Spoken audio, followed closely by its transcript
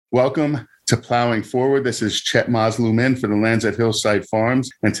Welcome to Plowing Forward. This is Chet Masloum for the Lands at Hillside Farms.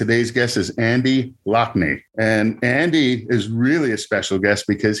 And today's guest is Andy Loughney. And Andy is really a special guest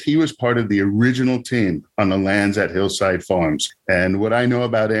because he was part of the original team on the Lands at Hillside Farms. And what I know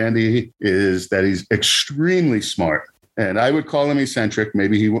about Andy is that he's extremely smart. And I would call him eccentric.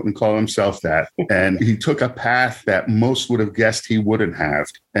 Maybe he wouldn't call himself that. And he took a path that most would have guessed he wouldn't have.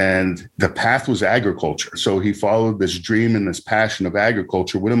 And the path was agriculture. So he followed this dream and this passion of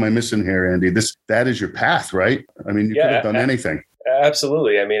agriculture. What am I missing here, Andy? That is your path, right? I mean, you could have done anything.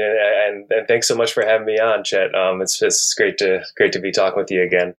 Absolutely. I mean, and thanks so much for having me on, Chet. It's just great to be talking with you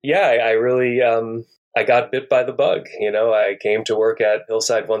again. Yeah, I really, I got bit by the bug. I came to work at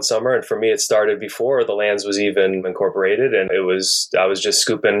Hillside one summer, and for me, it started before the Lands was even incorporated. And I was just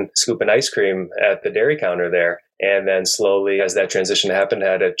scooping ice cream at the dairy counter there. And then slowly, as that transition happened,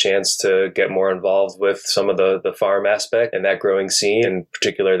 I had a chance to get more involved with some of the farm aspect and that growing scene, in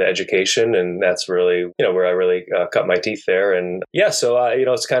particular the education. And that's really, where I really cut my teeth there. And yeah, so,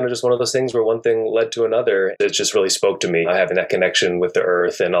 it's kind of just one of those things where one thing led to another. It just really spoke to me, having that connection with the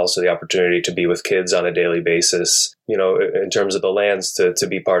earth and also the opportunity to be with kids on a daily basis. In terms of the Lands, to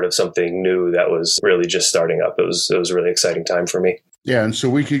be part of something new that was really just starting up. It was a really exciting time for me. Yeah, and so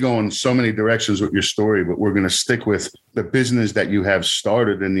we could go in so many directions with your story, but we're going to stick with the business that you have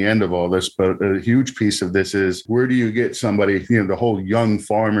started in the end of all this. But a huge piece of this is, where do you get somebody, the whole young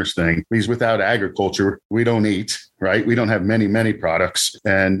farmers thing? Because without agriculture, we don't eat, right? We don't have many products.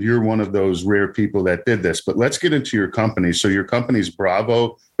 And you're one of those rare people that did this. But let's get into your company. So your company's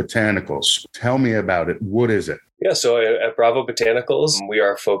Bravo Botanicals. Tell me about it. What is it? Yeah, so at Bravo Botanicals, we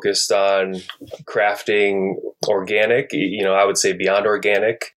are focused on crafting organic, I would say beyond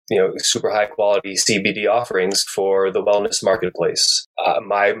organic, super high quality CBD offerings for the wellness marketplace.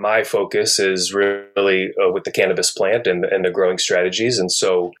 My focus is really with the cannabis plant and the growing strategies. And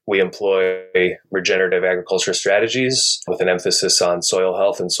so we employ regenerative agriculture strategies with an emphasis on soil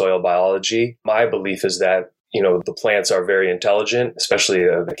health and soil biology. My belief is that the plants are very intelligent, especially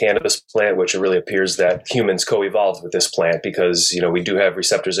the cannabis plant, which it really appears that humans co-evolved with this plant because, we do have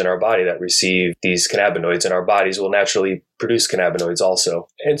receptors in our body that receive these cannabinoids, and our bodies will naturally produce cannabinoids also.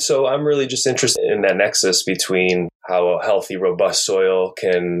 And so I'm really just interested in that nexus between how a healthy, robust soil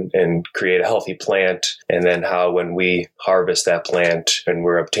can create a healthy plant, and then how when we harvest that plant and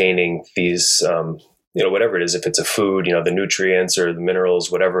we're obtaining these whatever it is, if it's a food, the nutrients or the minerals,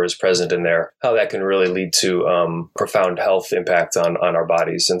 whatever is present in there, how that can really lead to profound health impact on our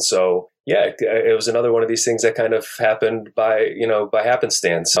bodies. And so, yeah, it was another one of these things that kind of happened by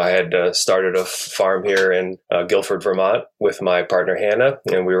happenstance. I had started a farm here in Guilford, Vermont with my partner, Hannah,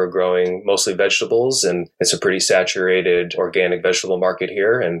 and we were growing mostly vegetables. And it's a pretty saturated organic vegetable market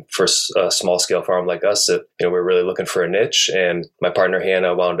here. And for a small scale farm like us, we're really looking for a niche. And my partner,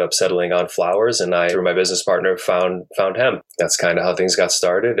 Hannah, wound up settling on flowers. And I, through my business partner, found hemp. That's kind of how things got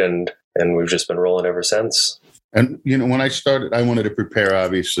started. And we've just been rolling ever since. And, when I started, I wanted to prepare,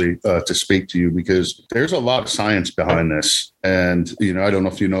 obviously, to speak to you because there's a lot of science behind this. And, I don't know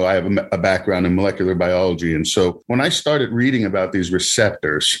if you know, I have a background in molecular biology. And so when I started reading about these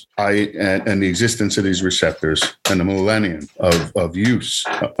receptors, and the existence of these receptors and the millennium of use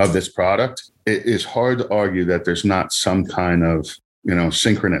of this product, it is hard to argue that there's not some kind of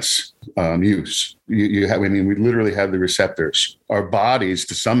synchronous use. We literally have the receptors. Our bodies,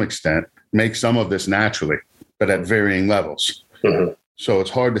 to some extent, make some of this naturally, but at varying levels. Mm-hmm. So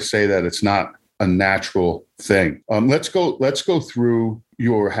it's hard to say that it's not a natural thing. Let's go through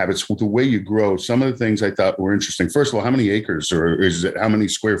your habits, the way you grow. Some of the things I thought were interesting. First of all, how many acres or is it how many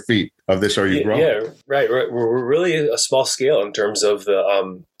square feet of this are you growing? Yeah, right. We're really a small scale in terms of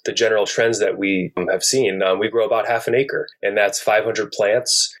the general trends that we have seen. We grow about half an acre, and that's 500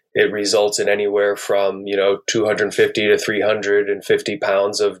 plants. It results in anywhere from, 250 to 350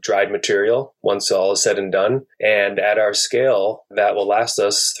 pounds of dried material once all is said and done. And at our scale, that will last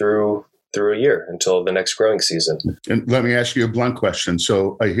us through a year until the next growing season. And let me ask you a blunt question.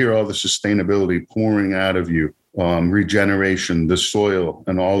 So I hear all the sustainability pouring out of you, regeneration, the soil,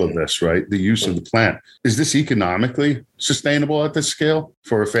 and all of this, right? The use of the plant. Is this economically sustainable at this scale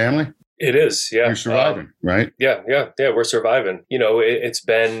for a family? It is, yeah. You're surviving, right? Yeah, we're surviving. It's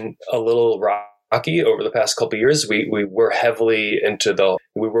been a little rocky over the past couple of years. We were heavily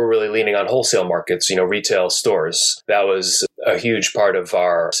we were really leaning on wholesale markets, retail stores. That was a huge part of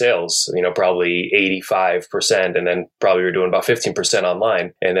our sales, probably 85%. And then probably we were doing about 15%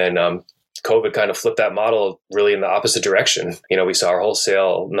 online. And then COVID kind of flipped that model really in the opposite direction. We saw our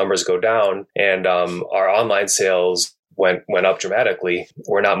wholesale numbers go down and our online sales went up dramatically.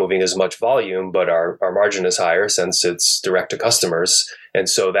 We're not moving as much volume, but our margin is higher since it's direct to customers. And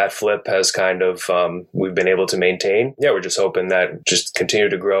so that flip has kind of, we've been able to maintain. Yeah, we're just hoping that just continue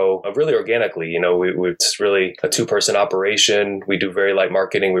to grow really organically. It's really a 2-person operation. We do very light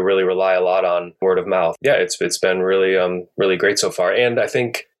marketing. We really rely a lot on word of mouth. Yeah, it's been really, really great so far. And I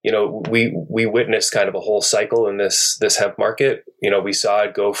think, we witnessed kind of a whole cycle in this hemp market. We saw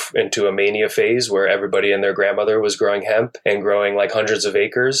it go into a mania phase where everybody and their grandmother was growing hemp and growing like hundreds of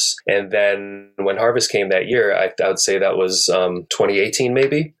acres. And then when harvest came that year, I would say that was 2018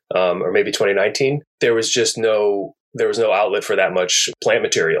 maybe, or maybe 2019. There was no outlet for that much plant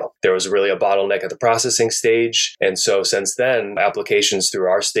material. There was really a bottleneck at the processing stage. And so since then, applications through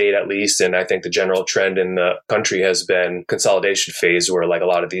our state at least, and I think the general trend in the country has been consolidation phase where like a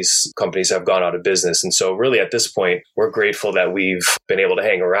lot of these companies have gone out of business. And so really at this point, we're grateful that we've been able to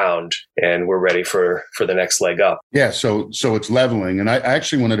hang around and we're ready for the next leg up. Yeah. So it's leveling. And I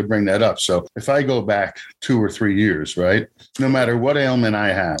actually wanted to bring that up. So if I go back 2 or 3 years, right, no matter what ailment I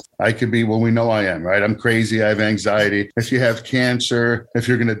have, I could be, we know I am, right? I'm crazy. I have anxiety. If you have cancer, if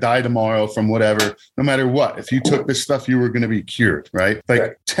you're going to die tomorrow from whatever, no matter what, if you took this stuff, you were going to be cured, right?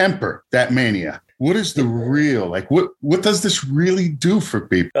 Like temper that mania. What is the real, like, what does this really do for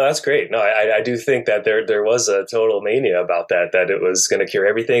people? Oh, that's great. No, I do think that there was a total mania about that it was going to cure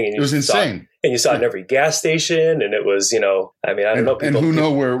everything. And it was insane. And you saw it in every gas station, and it was, I don't know. And who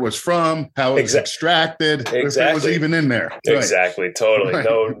know where it was from, how it was extracted, exactly. If it was even in there. Exactly, right. Totally. Right.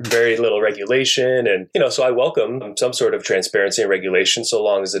 No, very little regulation. And, so I welcome some sort of transparency and regulation so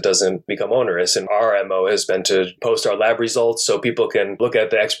long as it doesn't become onerous. And our MO has been to post our lab results so people can look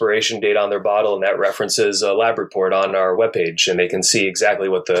at the expiration date on their bottle, and that references a lab report on our webpage, and they can see exactly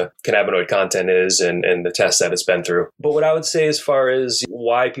what the cannabinoid content is and the tests that it's been through. But what I would say as far as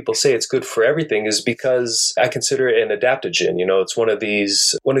why people say it's good for everything is because I consider it an adaptogen. It's one of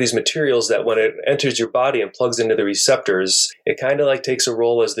these materials that when it enters your body and plugs into the receptors, it kind of like takes a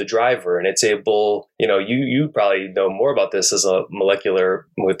role as the driver, and it's able, you probably know more about this with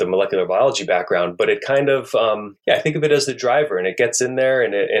the molecular biology background, but it kind of, I think of it as the driver, and it gets in there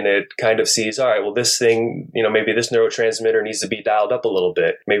and it kind of sees, all right, well, this thing, maybe this neurotransmitter needs to be dialed up a little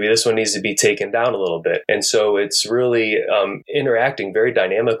bit. Maybe this one needs to be taken down a little bit. And so it's really interacting very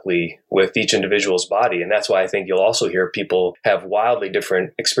dynamically with each individual's body. And that's why I think you'll also hear people have wildly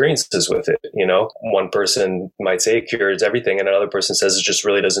different experiences with it. One person might say it cures everything, and another person says it just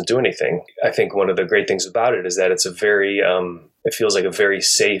really doesn't do anything. I think one of the great things about it is that it's it feels like a very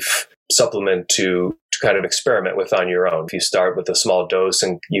safe supplement to kind of experiment with on your own. If you start with a small dose,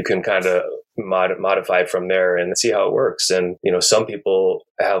 and you can kind of modify it from there and see how it works. And, some people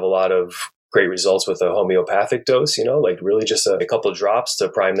have a lot of great results with a homeopathic dose, like really just a couple of drops to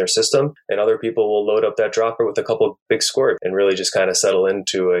prime their system. And other people will load up that dropper with a couple of big squirts and really just kind of settle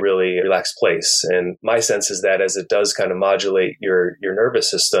into a really relaxed place. And my sense is that as it does kind of modulate your nervous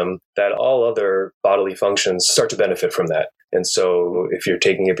system, that all other bodily functions start to benefit from that. And so if you're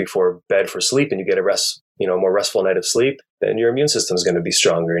taking it before bed for sleep and you get a more restful night of sleep, then your immune system is going to be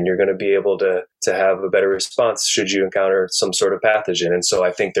stronger, and you're going to be able to have a better response should you encounter some sort of pathogen. And so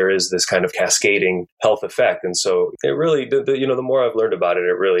I think there is this kind of cascading health effect. And so it really, the more I've learned about it,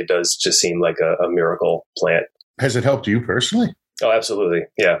 it really does just seem like a miracle plant. Has it helped you personally? Oh, absolutely.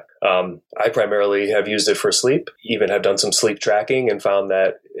 Yeah. I primarily have used it for sleep, even have done some sleep tracking and found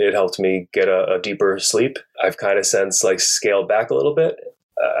that it helped me get a deeper sleep. I've kind of since scaled back a little bit.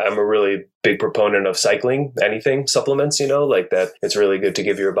 I'm a really big proponent of cycling anything supplements, like that. It's really good to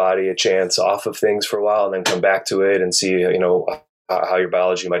give your body a chance off of things for a while and then come back to it and see, how your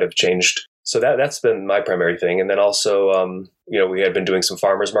biology might have changed. So that's been my primary thing. And then also, we had been doing some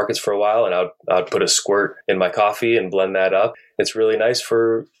farmers markets for a while, and I'd put a squirt in my coffee and blend that up. It's really nice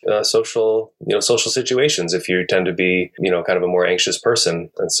for social situations if you tend to be, kind of a more anxious person.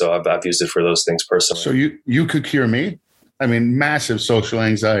 And so I've used it for those things personally. So you could cure me? I mean, massive social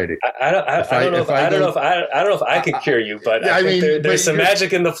anxiety. I don't know if I could cure you, but I think there's some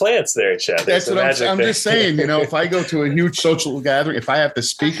magic in the plants there, Chad. That's what I'm just saying. If I go to a huge social gathering, if I have to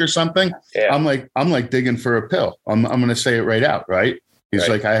speak or something, yeah. I'm like digging for a pill. I'm going to say it right out, right? It's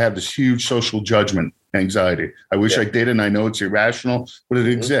like I have this huge social judgment anxiety. I wish I did, and I know it's irrational, but it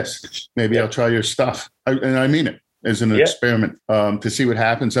exists. Maybe I'll try your stuff, and I mean it. As an experiment to see what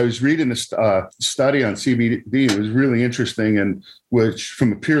happens. I was reading this study on CBD. It was really interesting, and which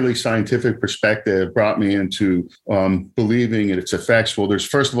from a purely scientific perspective brought me into believing in its effects. Well, there's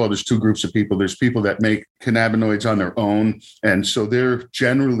 2 groups of people. There's people that make cannabinoids on their own. And so they're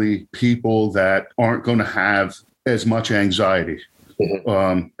generally people that aren't going to have as much anxiety.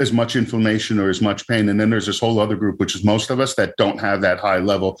 as much inflammation or as much pain. And then there's this whole other group, which is most of us, that don't have that high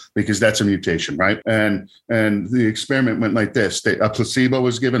level because that's a mutation, right? And the experiment went like this. A placebo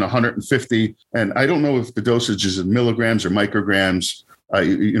was given 150, and I don't know if the dosage is in milligrams or micrograms.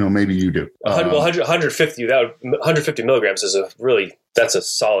 Maybe you do. 150 milligrams is that's a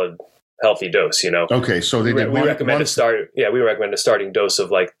solid, healthy dose, Okay, so we recommend a starting dose of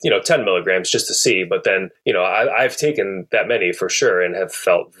 10 milligrams just to see, but then I've taken that many for sure and have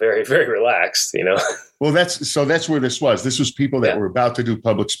felt very, very relaxed. Well, that's where this was people that were about to do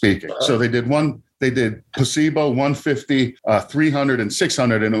public speaking. So they did placebo, 150, 300 and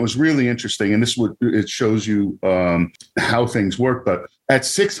 600, and it was really interesting. And it shows you how things work. But at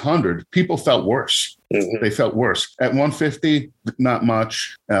 600, people felt worse. They felt worse. At 150, not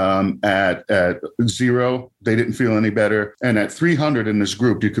much. At 0, they didn't feel any better. And at 300 in this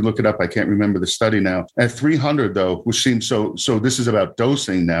group, you could look it up. I can't remember the study now. At 300, though, which seems so this is about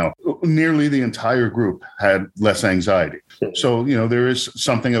dosing now, nearly the entire group had less anxiety. So, there is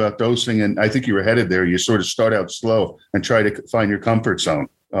something about dosing. And I think you were headed there. You sort of start out slow and try to find your comfort zone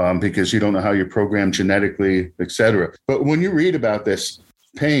because you don't know how you're programmed genetically, et cetera. But when you read about this,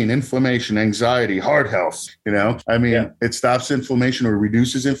 pain, inflammation, anxiety, heart health, it stops inflammation or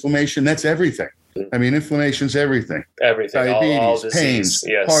reduces inflammation. That's everything. Inflammation's everything. Everything. Diabetes, all pains,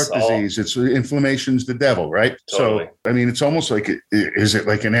 heart disease. Inflammation's the devil, right? Totally. So, it's almost like, is it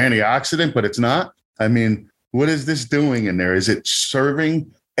like an antioxidant, but it's not? What is this doing in there? Is it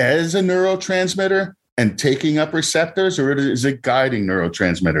serving as a neurotransmitter and taking up receptors, or is it guiding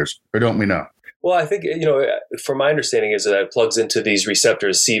neurotransmitters, or don't we know? Well, I think, from my understanding is that it plugs into these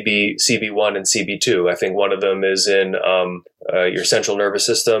receptors, CB1 and CB2. I think one of them is in your central nervous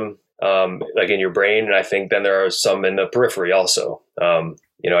system, like in your brain. And I think then there are some in the periphery also.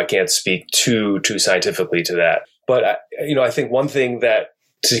 I can't speak too scientifically to that. But, I think one thing that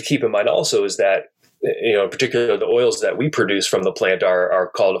to keep in mind also is that, in particular, the oils that we produce from the plant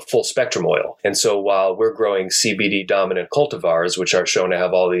are called a full spectrum oil. And so while we're growing CBD dominant cultivars, which are shown to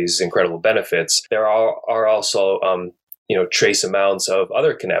have all these incredible benefits, there are also, trace amounts of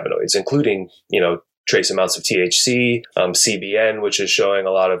other cannabinoids, including, trace amounts of THC, CBN, which is showing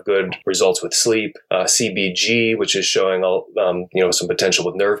a lot of good results with sleep, CBG, which is showing some potential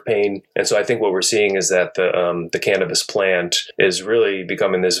with nerve pain. And so I think what we're seeing is that the cannabis plant is really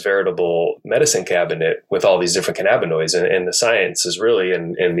becoming this veritable medicine cabinet with all these different cannabinoids, and the science is really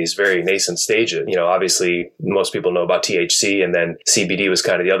in these very nascent stages. Obviously most people know about THC, and then CBD was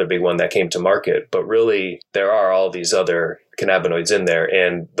kind of the other big one that came to market, but really there are all these other cannabinoids in there,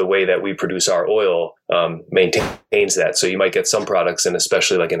 and the way that we produce our oil maintains that. So you might get some products, and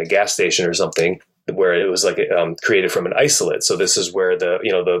especially like in a gas station or something, where it was created from an isolate. So this is where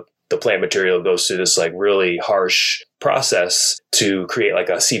the plant material goes through this really harsh process to create like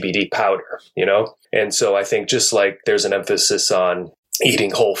a CBD powder, And so I think just like there's an emphasis on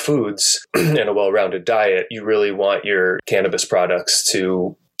eating whole foods and a well-rounded diet, you really want your cannabis products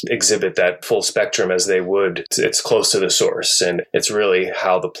to exhibit that full spectrum as they would. It's close to the source, and it's really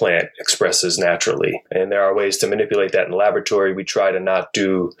how the plant expresses naturally. And there are ways to manipulate that in the laboratory. We try to not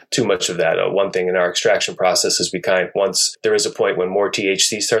do too much of that. One thing in our extraction process is once there is a point when more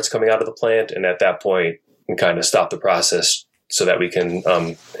THC starts coming out of the plant, and at that point we kind of stop the process so that we can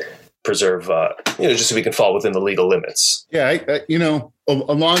preserve, just so we can fall within the legal limits. Yeah,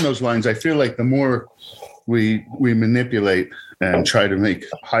 along those lines, I feel like the more we manipulate and try to make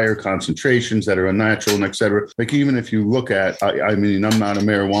higher concentrations that are unnatural and et cetera. Like even if you look at, I'm not a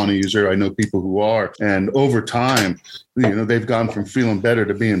marijuana user. I know people who are. And over time, they've gone from feeling better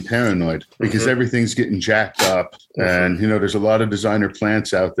to being paranoid because everything's getting jacked up. And, there's a lot of designer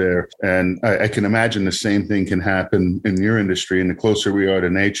plants out there. And I can imagine the same thing can happen in your industry. And the closer we are to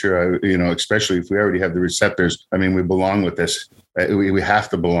nature, especially if we already have the receptors, we belong with this. We have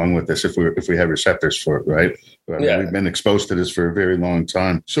to belong with this if we have receptors for it, right? We've been exposed to this for a very long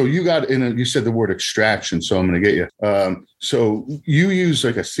time. So you said the word extraction, so I'm going to get you. So you use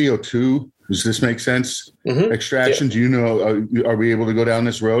like a CO2. Does this make sense? Extraction. Yeah. Do you know? Are we able to go down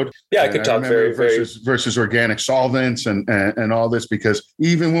this road? Yeah, I could talk versus organic solvents and all this, because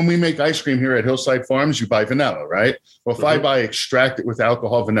even when we make ice cream here at Hillside Farms, you buy vanilla, right? Well, if I buy extracted with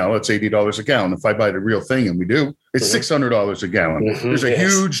alcohol vanilla, it's $80 a gallon. If I buy the real thing, and we do, it's $600 a gallon. There's a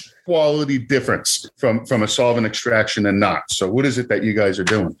huge quality difference from a solvent extraction and not. So what is it that you guys are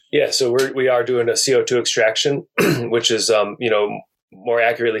doing? Yeah, so we are doing a CO2 extraction, which is more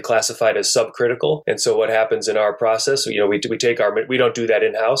accurately classified as subcritical. And so what happens in our process, we don't do that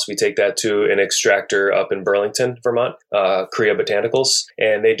in-house. We take that to an extractor up in Burlington, Vermont, Korea Botanicals,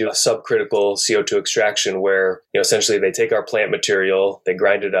 and they do a subcritical CO2 extraction where, essentially they take our plant material, they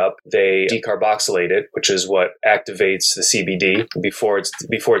grind it up, they decarboxylate it, which is what activates the CBD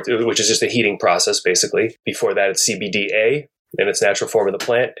which is just a heating process, basically. Before that, it's CBDA in its natural form of the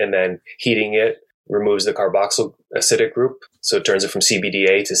plant, and then heating it removes the carboxyl acidic group, so it turns it from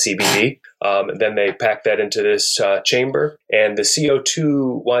CBDA to CBD. Then they pack that into this chamber, and the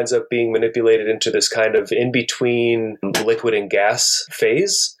CO2 winds up being manipulated into this kind of in-between liquid and gas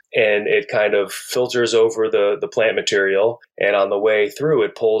phase, and it kind of filters over the plant material, and on the way through,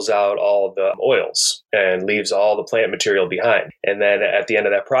 it pulls out all the oils and leaves all the plant material behind. And then at the end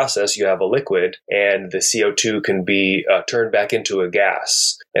of that process, you have a liquid, and the CO2 can be turned back into a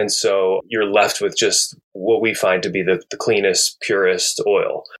gas. And so you're left with just what we find to be the cleanest, purest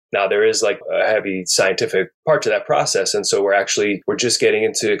oil. Now, there is like a heavy scientific part to that process. And so we're just getting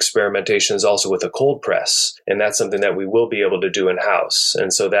into experimentations also with a cold press. And that's something that we will be able to do in-house.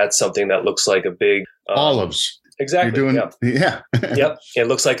 And so that's something that looks like a big... olives. Exactly. You're doing, yeah. Yep. It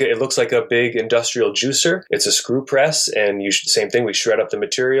looks like a big industrial juicer. It's a screw press, and same thing. We shred up the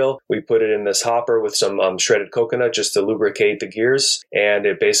material. We put it in this hopper with some shredded coconut just to lubricate the gears, and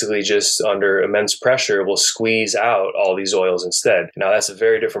it basically just under immense pressure will squeeze out all these oils instead. Now that's a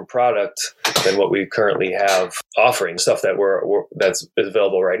very different product than what we currently have offering. Stuff that's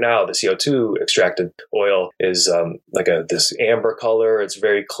available right now. The CO2 extracted oil is this amber color. It's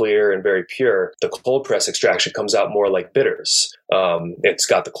very clear and very pure. The cold press extraction comes out more like bitters. It's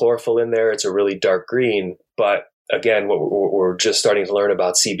got the chlorophyll in there. It's a really dark green. But again, we're just starting to learn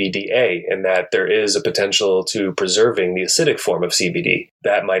about CBDA, and that there is a potential to preserving the acidic form of CBD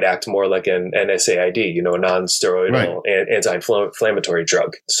that might act more like an NSAID, a non-steroidal and anti-inflammatory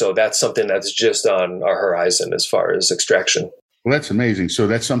drug. So that's something that's just on our horizon as far as extraction. Well, that's amazing. So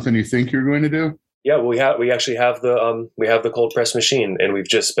that's something you think you're going to do? Yeah, we actually have the cold press machine, and we've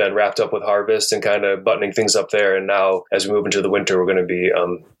just been wrapped up with harvest and kind of buttoning things up there. And now, as we move into the winter, we're going to be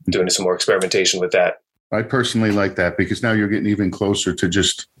doing some more experimentation with that. I personally like that because now you're getting even closer to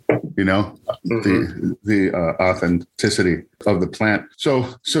just the authenticity of the plant. So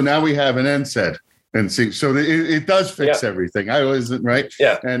now we have an NSAID. And see, so it does fix everything. I wasn't right.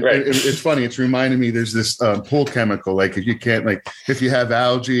 Yeah. And right. It's funny. It's reminding me there's this pull chemical. Like if you can't, if you have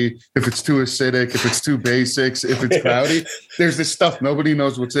algae, if it's too acidic, if it's too basic, if it's cloudy, there's this stuff. Nobody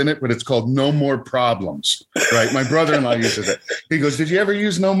knows what's in it, but it's called No More Problems. Right. My brother-in-law uses it. He goes, "Did you ever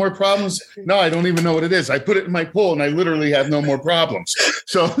use No More Problems?" "No, I don't even know what it is. I put it in my pool and I literally have no more problems."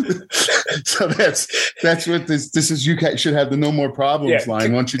 So that's what this is. You should have the No More Problems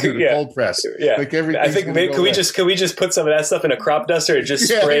line once you do the cold press. Yeah. I think maybe can we just put some of that stuff in a crop duster and just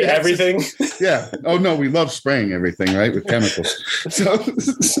spray everything? Yeah. Oh no, we love spraying everything, right, with chemicals. So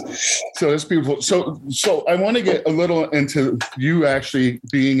that's beautiful. So I want to get a little into you actually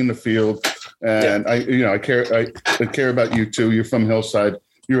being in the field, and I care about you too. You're from Hillside.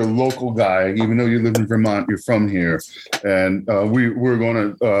 You're a local guy, even though you live in Vermont. You're from here, and we're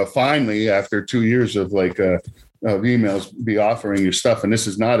going to finally, after 2 years of emails, be offering your stuff. And this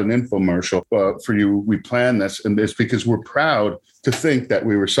is not an infomercial for you. We planned this, and it's because we're proud to think that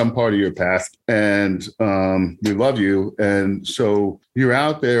we were some part of your path, and we love you. And so you're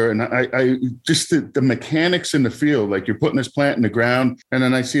out there, and I just the mechanics in the field, like you're putting this plant in the ground, and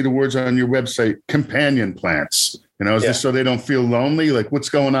then I see the words on your website, companion plants. Is this so they don't feel lonely? Like, what's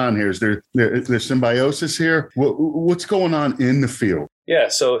going on here? Is there symbiosis here? What's going on in the field? Yeah,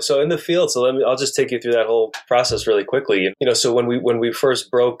 so in the field, I'll just take you through that whole process really quickly. So when we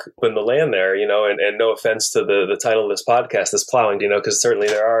first broke in the land there, and no offense to the title of this podcast is plowing, because certainly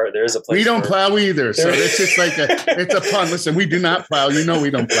there is a place. We don't plow either, so it's just it's a pun. Listen, we do not plow.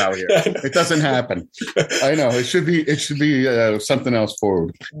 We don't plow here. It doesn't happen. I know it should be something else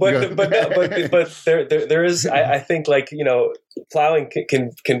forward. But there is I think plowing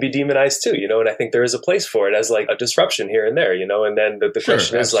can be demonized too, and I think there is a place for it as like a disruption here and there, and then the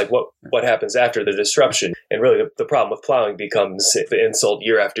question is what happens after the disruption, and really the problem with plowing becomes the insult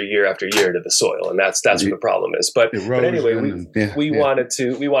year after year after year to the soil, and that's what the problem is. But anyway, we wanted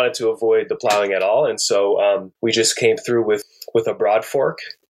to avoid the plowing at all, and so we just came through with a broad fork.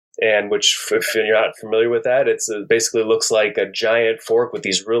 And which, if you're not familiar with that, it's basically looks like a giant fork with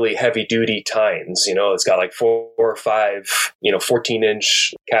these really heavy duty tines. It's got like 4 or 5,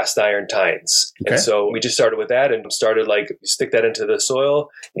 14-inch cast iron tines. Okay. And so we just started with that and started like, you stick that into the soil,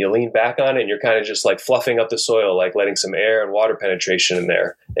 you lean back on it, and you're kind of just like fluffing up the soil, like letting some air and water penetration in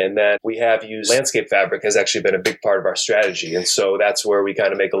there. And then we have used landscape fabric has actually been a big part of our strategy. And so that's where we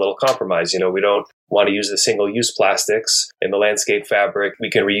kind of make a little compromise. We don't want to use the single-use plastics. In the landscape fabric, we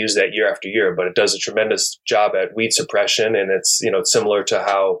can reuse that year after year, but it does a tremendous job at weed suppression. And it's, it's similar to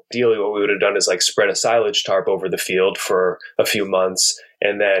how ideally what we would have done is like spread a silage tarp over the field for a few months,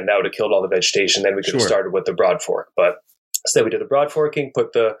 and then that would have killed all the vegetation. Then we could have started with the broad fork. But instead, we did the broad forking,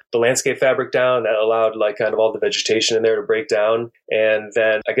 put the landscape fabric down. That allowed like kind of all the vegetation in there to break down. And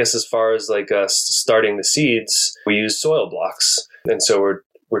then I guess as far as like starting the seeds, we use soil blocks. And so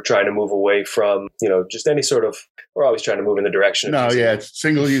we're trying to move away from, just any sort of, we're always trying to move in the direction of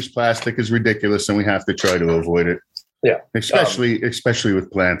single-use plastic is ridiculous, and we have to try to avoid it. Yeah. Especially with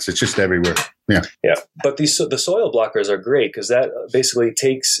plants. It's just everywhere. Yeah. Yeah. But the soil blockers are great because that basically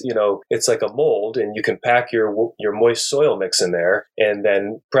takes, it's like a mold, and you can pack your moist soil mix in there and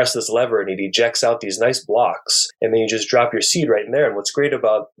then press this lever and it ejects out these nice blocks. And then you just drop your seed right in there. And what's great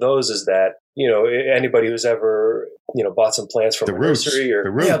about those is that, anybody who's ever, bought some plants from a nursery or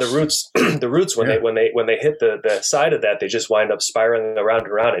the roots when they hit the side of that, they just wind up spiraling around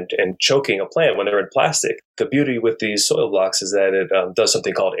and around and choking a plant when they're in plastic. The beauty with these soil blocks is that it does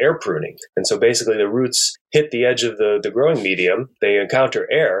something called air pruning. And so basically the roots hit the edge of the growing medium, they encounter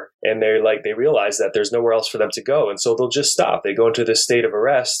air, and they realize that there's nowhere else for them to go. And so they'll just stop. They go into this state of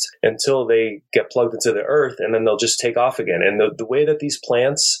arrest until they get plugged into the earth, and then they'll just take off again. And the way that these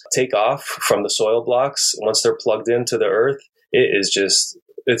plants take off from the soil blocks, once they're plugged into the earth,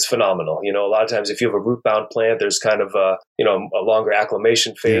 it's phenomenal. A lot of times if you have a root bound plant, there's kind of a longer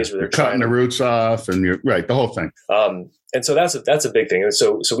acclimation phase where they're cutting the roots off, and you're right, the whole thing. And so that's a big thing. And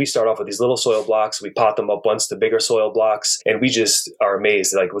so we start off with these little soil blocks. We pot them up once to bigger soil blocks, and we just are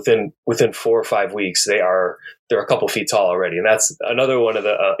amazed. Like within 4 or 5 weeks, they're a couple feet tall already. And that's another one of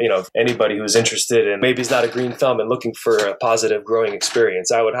the anybody who's interested in maybe is not a green thumb and looking for a positive growing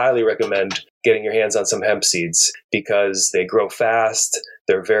experience, I would highly recommend getting your hands on some hemp seeds because they grow fast.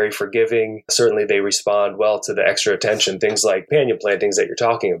 They're very forgiving. Certainly, they respond well to the extra attention, things like pannier plantings that you're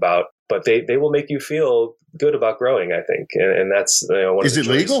talking about. But they will make you feel good about growing, I think. And that's one Is of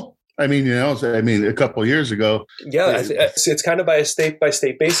the it legal? I mean, a couple of years ago. Yeah, it's kind of by a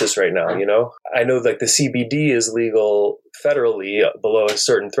state-by-state basis right now, I know like the CBD is legal federally below a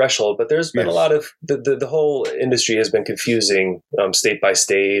certain threshold, but there's been a lot of, the whole industry has been confusing state by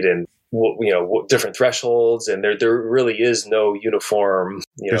state and, different thresholds. And there really is no uniform,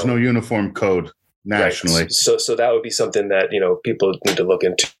 There's no uniform code nationally. Right. So that would be something that, people need to look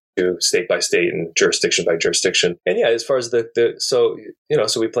into. State by state and jurisdiction by jurisdiction. And yeah, as far as so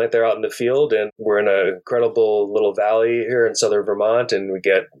we plant there out in the field, and we're in an incredible little valley here in southern Vermont, and we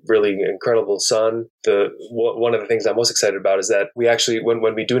get really incredible sun. One of the things I'm most excited about is that we actually,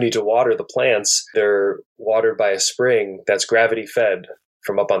 when we do need to water the plants, they're watered by a spring that's gravity fed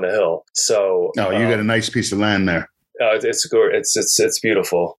from up on the hill. So you got a nice piece of land there. It's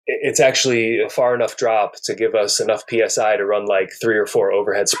beautiful. It's actually a far enough drop to give us enough PSI to run like 3 or 4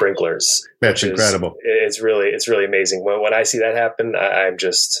 overhead sprinklers. That's incredible. It's really amazing. When I see that happen,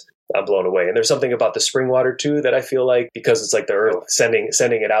 I'm blown away. And there's something about the spring water too that I feel like, because it's like the earth sending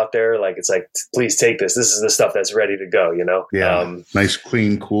it out there, like it's like, please take this. This is the stuff that's ready to go, Yeah. Nice,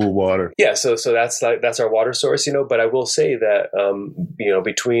 clean, cool water. Yeah. So that's our water source, but I will say that,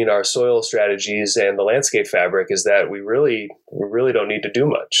 between our soil strategies and the landscape fabric is that we really don't need to do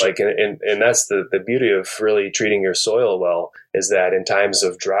much. Like, and that's the beauty of really treating your soil well, is that in times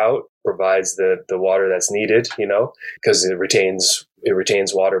of drought provides the water that's needed, because it retains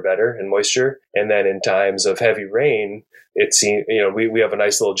water better and moisture. And then in times of heavy rain, we have a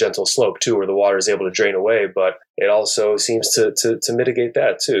nice little gentle slope too, where the water is able to drain away, but it also seems to mitigate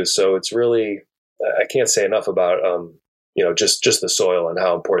that too. So it's really, I can't say enough about, just the soil and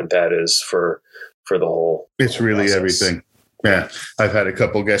how important that is for the whole. It's really process. Everything. Yeah, I've had a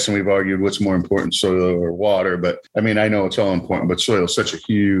couple guests and we've argued what's more important, soil or water. But I mean, I know it's all important, but soil is such a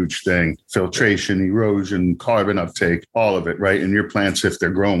huge thing. Filtration, erosion, carbon uptake, all of it, right? And your plants, if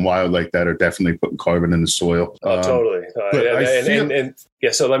they're growing wild like that, are definitely putting carbon in the soil. Oh, totally.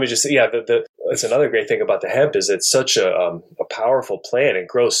 So let me just say, that's another great thing about the hemp is it's such a powerful plant. It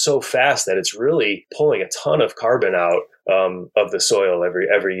grows so fast that it's really pulling a ton of carbon out of the soil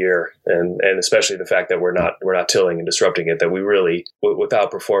every year, and especially the fact that we're not tilling and disrupting it. That we really,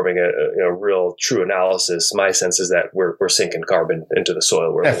 without performing a real true analysis, my sense is that we're sinking carbon into the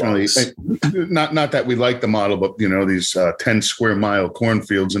soil where definitely it belongs. Not that we like the model, but these 10 square mile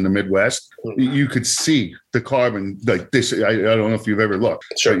cornfields in the Midwest, you could see the carbon like this. I don't know if you've ever looked.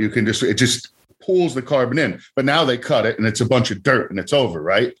 Sure. But it just pulls the carbon in, but now they cut it and it's a bunch of dirt and it's over,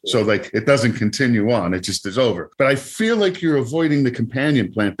 right? Yeah. So like it doesn't continue on, it just is over. But I feel like you're avoiding the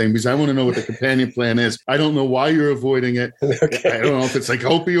companion plant thing because I want to know what the companion plant is. I don't know why you're avoiding it. Okay. I don't know if it's like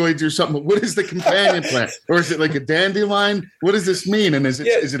opioids or something. What is the companion plant? Or is it like a dandelion? What does this mean? And is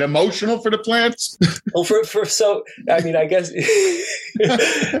it emotional for the plants? Well, so I mean, I guess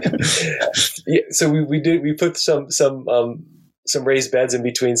so we put some raised beds in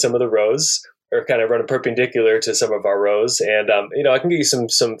between some of the rows, or kind of run perpendicular to some of our rows. And, I can give you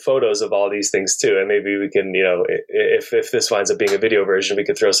some photos of all these things too. And maybe we can, if this winds up being a video version, we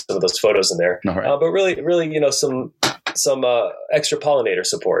could throw some of those photos in there. Right. But really, some extra pollinator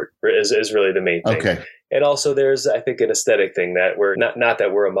support is really the main thing. Okay. And also there's, I think, an aesthetic thing that we're not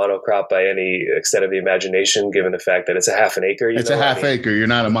that we're a monocrop by any extent of the imagination, given the fact that it's a half an acre. It's a half acre. You're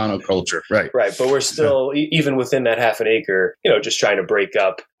not a monoculture. Right. Right. But we're still, even within that half an acre, just trying to break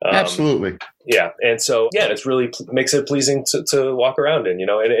up. Absolutely. Yeah. And so, it's really makes it pleasing to walk around in,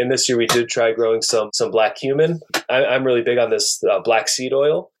 and this year we did try growing some black cumin. I'm really big on this black seed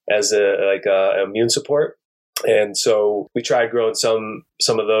oil as a immune support. And so we tried growing some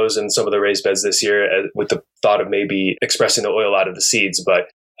of those in some of the raised beds this year with the thought of maybe expressing the oil out of the seeds, but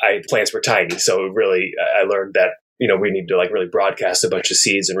plants were tiny. So really, I learned that, we need to really broadcast a bunch of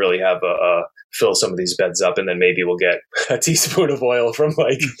seeds and really have fill some of these beds up. And then maybe we'll get a teaspoon of oil from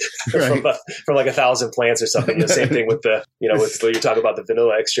right. from 1,000 plants or something. Same thing with with when you talk about the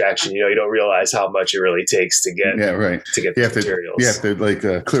vanilla extraction, you don't realize how much it really takes to get, to get the materials. You have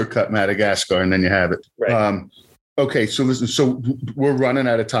to clear cut Madagascar and then you have it. Right. Okay, so listen, so we're running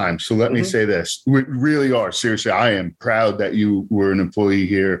out of time. So let me say this. We really are. Seriously, I am proud that you were an employee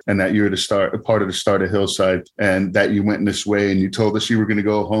here and that you're a part of the start of Hillside, and that you went in this way and you told us you were going to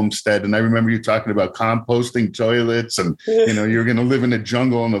go homestead. And I remember you talking about composting toilets and, you're going to live in the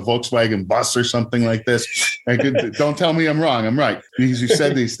jungle on a Volkswagen bus or something like this. Don't tell me I'm wrong. I'm right, because you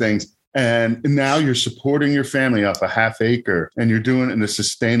said these things. And now you're supporting your family off a half acre, and you're doing it in a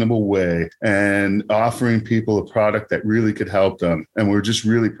sustainable way and offering people a product that really could help them. And we're just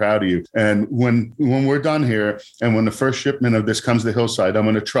really proud of you. And when we're done here, and when the first shipment of this comes to Hillside, I'm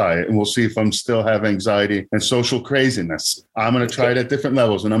going to try it, and we'll see if I'm still have anxiety and social craziness. I'm going to try it at different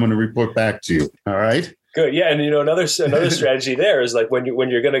levels, and I'm going to report back to you. All right? Good. Yeah. And, another strategy there is when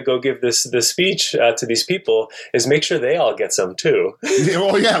you're going to go give this speech to these people is make sure they all get some too.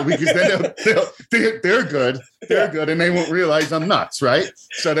 Oh yeah. Because then they're good. They're good. And they won't realize I'm nuts. Right.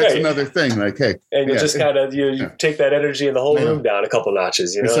 So that's another thing. Like, hey. And you just kind of, you take that energy in the whole room down a couple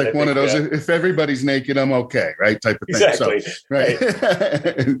notches. It's like one of those, if everybody's naked, I'm okay. Right. Type of thing. Exactly. So,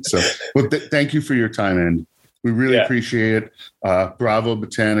 right. So, well, thank you for your time, Andy. We really appreciate it. Bravo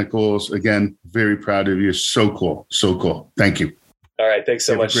Botanicals. Again, very proud of you. So cool. So cool. Thank you. All right. Thanks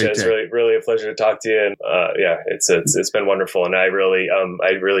so much. It's really a pleasure to talk to you. And it's been wonderful. And I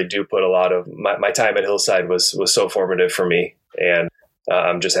really do put a lot of my time at Hillside was so formative for me. And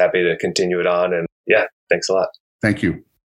I'm just happy to continue it on. And thanks a lot. Thank you.